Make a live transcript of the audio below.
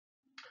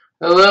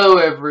Hello,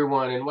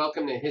 everyone, and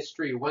welcome to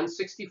History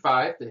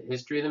 165, the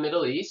history of the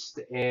Middle East.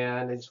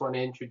 And I just want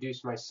to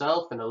introduce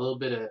myself and a little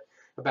bit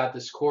about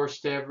this course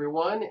to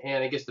everyone.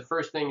 And I guess the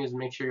first thing is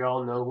make sure you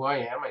all know who I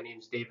am. My name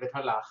is David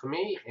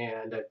Halachmi,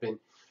 and I've been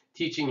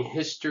teaching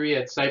history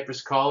at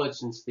Cypress College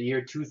since the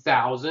year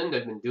 2000.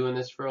 I've been doing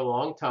this for a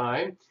long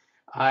time.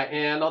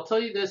 And I'll tell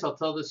you this, I'll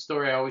tell this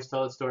story. I always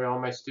tell the story to all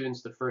my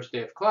students the first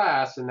day of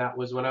class, and that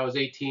was when I was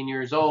 18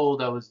 years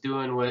old. I was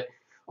doing what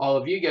all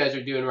of you guys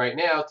are doing right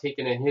now,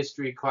 taking a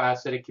history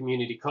class at a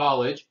community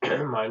college.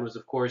 Mine was,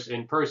 of course,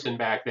 in person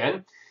back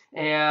then.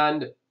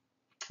 And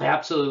I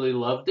absolutely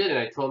loved it. And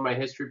I told my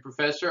history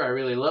professor, I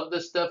really love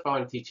this stuff. I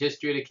want to teach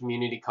history at a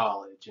community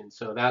college. And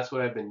so that's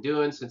what I've been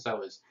doing since I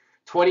was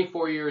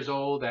 24 years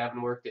old. I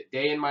haven't worked a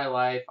day in my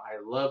life.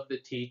 I love the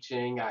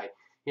teaching. I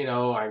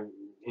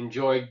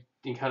enjoy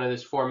kind of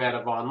this format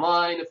of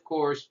online, of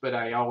course, but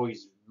I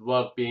always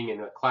love being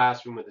in a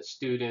classroom with the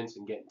students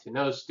and getting to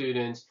know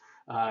students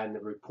and the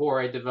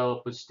rapport I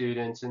develop with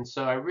students. And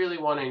so I really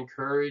want to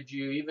encourage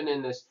you, even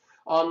in this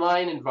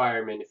online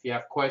environment, if you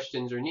have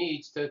questions or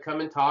needs, to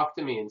come and talk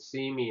to me and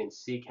see me and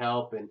seek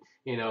help in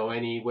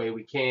any way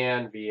we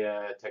can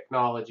via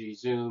technology,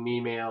 Zoom,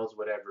 emails,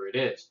 whatever it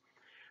is.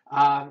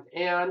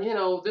 And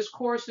this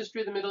course,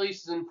 History of the Middle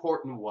East, is an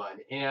important one,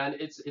 and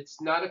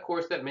it's not a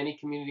course that many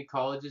community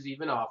colleges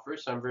even offer.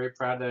 So I'm very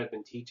proud that I've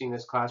been teaching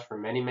this class for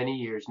many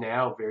years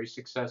now, very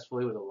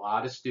successfully with a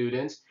lot of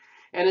students.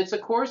 And it's a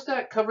course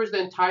that covers the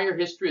entire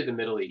history of the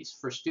Middle East.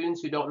 For students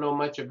who don't know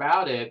much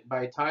about it,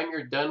 by the time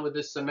you're done with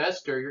this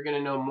semester, you're going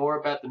to know more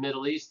about the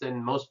Middle East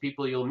than most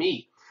people you'll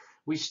meet.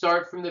 We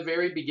start from the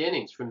very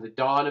beginnings, from the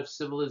dawn of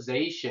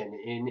civilization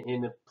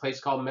in a place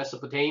called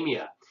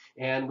Mesopotamia,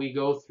 and we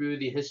go through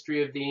the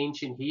history of the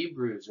ancient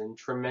Hebrews in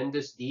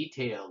tremendous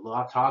detail,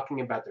 talking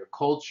about their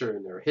culture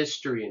and their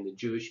history and the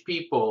Jewish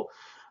people.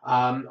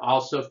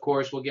 Also, of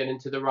course, we'll get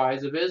into the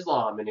rise of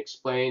Islam and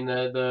explain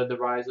the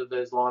rise of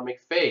the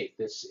Islamic faith.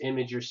 This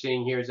image you're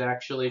seeing here is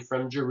actually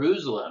from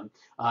Jerusalem.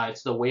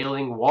 It's the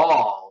Wailing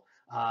Wall,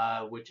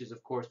 which is,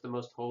 of course, the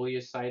most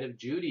holiest site of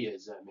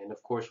Judaism. And,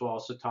 of course, we'll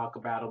also talk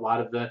about a lot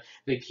of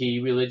the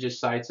key religious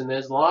sites in the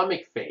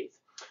Islamic faith.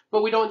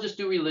 But we don't just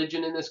do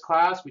religion in this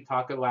class. We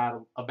talk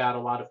about a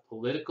lot of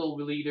political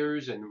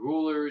leaders and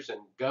rulers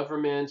and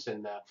governments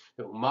and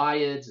the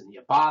Umayyads and the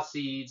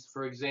Abbasids,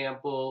 for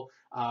example.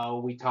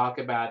 We talk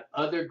about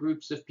other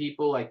groups of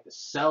people like the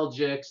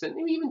Seljuks, and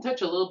we even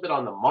touch a little bit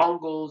on the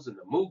Mongols and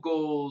the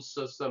Mughals,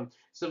 so some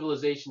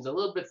civilizations a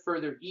little bit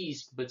further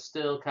east, but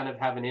still kind of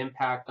have an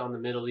impact on the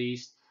Middle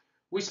East.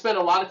 We spent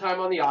a lot of time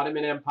on the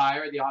Ottoman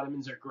Empire. The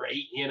Ottomans are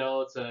great.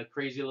 It's a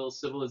crazy little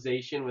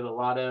civilization with a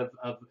lot of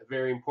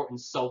very important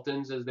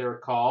sultans, as they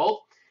were called.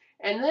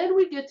 And then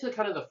we get to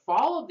kind of the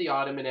fall of the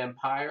Ottoman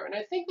Empire. And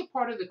I think the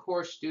part of the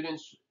course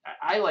students,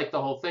 I like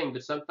the whole thing,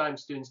 but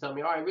sometimes students tell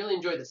me, oh, I really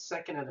enjoy the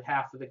second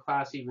half of the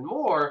class even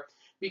more,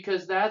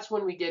 because that's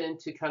when we get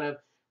into kind of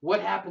what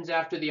happens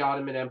after the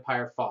Ottoman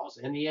Empire falls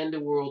and the end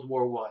of World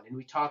War One. And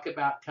we talk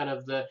about kind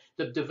of the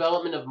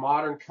development of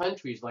modern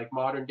countries like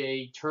modern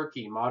day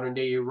Turkey, modern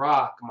day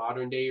Iraq,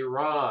 modern day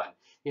Iran.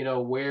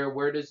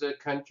 Where does a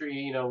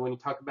country, when you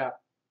talk about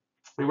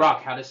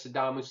Iraq, how does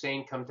Saddam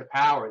Hussein come to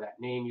power? That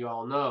name you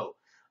all know.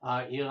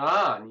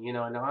 Iran, and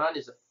Iran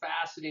is a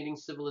fascinating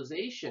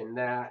civilization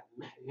that,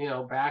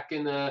 back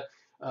in the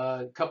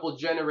couple of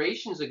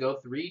generations ago,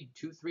 three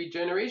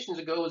generations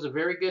ago, was a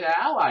very good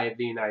ally of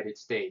the United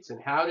States. And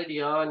how did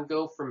Iran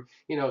go from,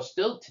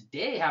 still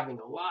today having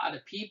a lot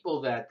of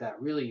people that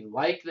really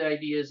like the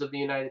ideas of the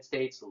United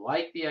States,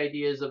 like the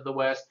ideas of the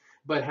West,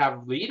 but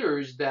have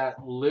leaders that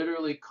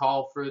literally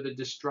call for the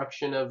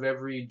destruction of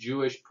every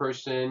Jewish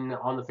person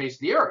on the face of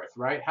the earth,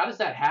 right? How does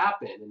that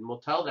happen? And we'll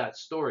tell that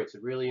story. It's a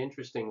really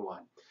interesting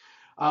one.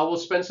 We'll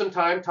spend some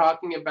time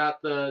talking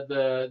about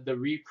the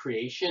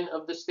recreation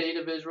of the state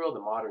of Israel,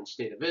 the modern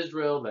state of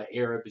Israel, the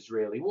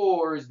Arab-Israeli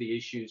wars, the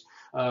issues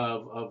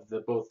of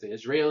both the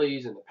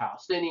Israelis and the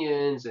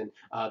Palestinians, and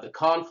the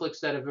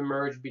conflicts that have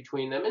emerged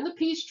between them, and the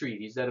peace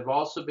treaties that have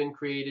also been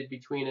created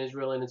between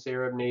Israel and its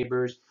Arab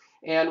neighbors.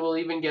 And we'll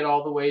even get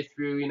all the way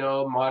through,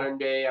 modern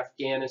day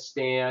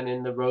Afghanistan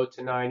and the road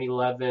to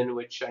 9/11,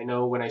 which I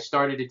know when I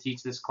started to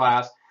teach this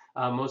class,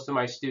 most of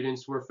my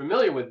students were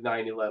familiar with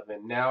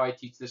 9/11. Now I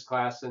teach this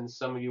class, and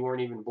some of you weren't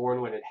even born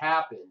when it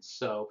happened.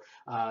 So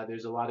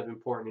there's a lot of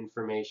important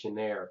information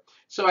there.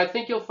 So I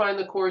think you'll find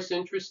the course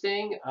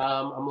interesting.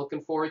 I'm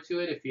looking forward to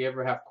it. If you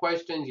ever have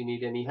questions, you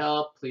need any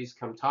help, please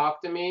come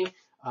talk to me.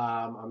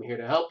 I'm here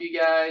to help you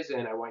guys,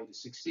 and I want you to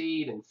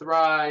succeed and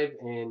thrive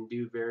and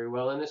do very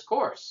well in this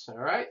course. All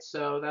right,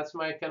 so that's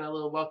my kind of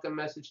little welcome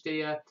message to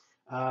you.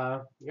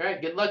 All right,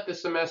 good luck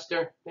this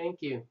semester.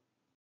 Thank you.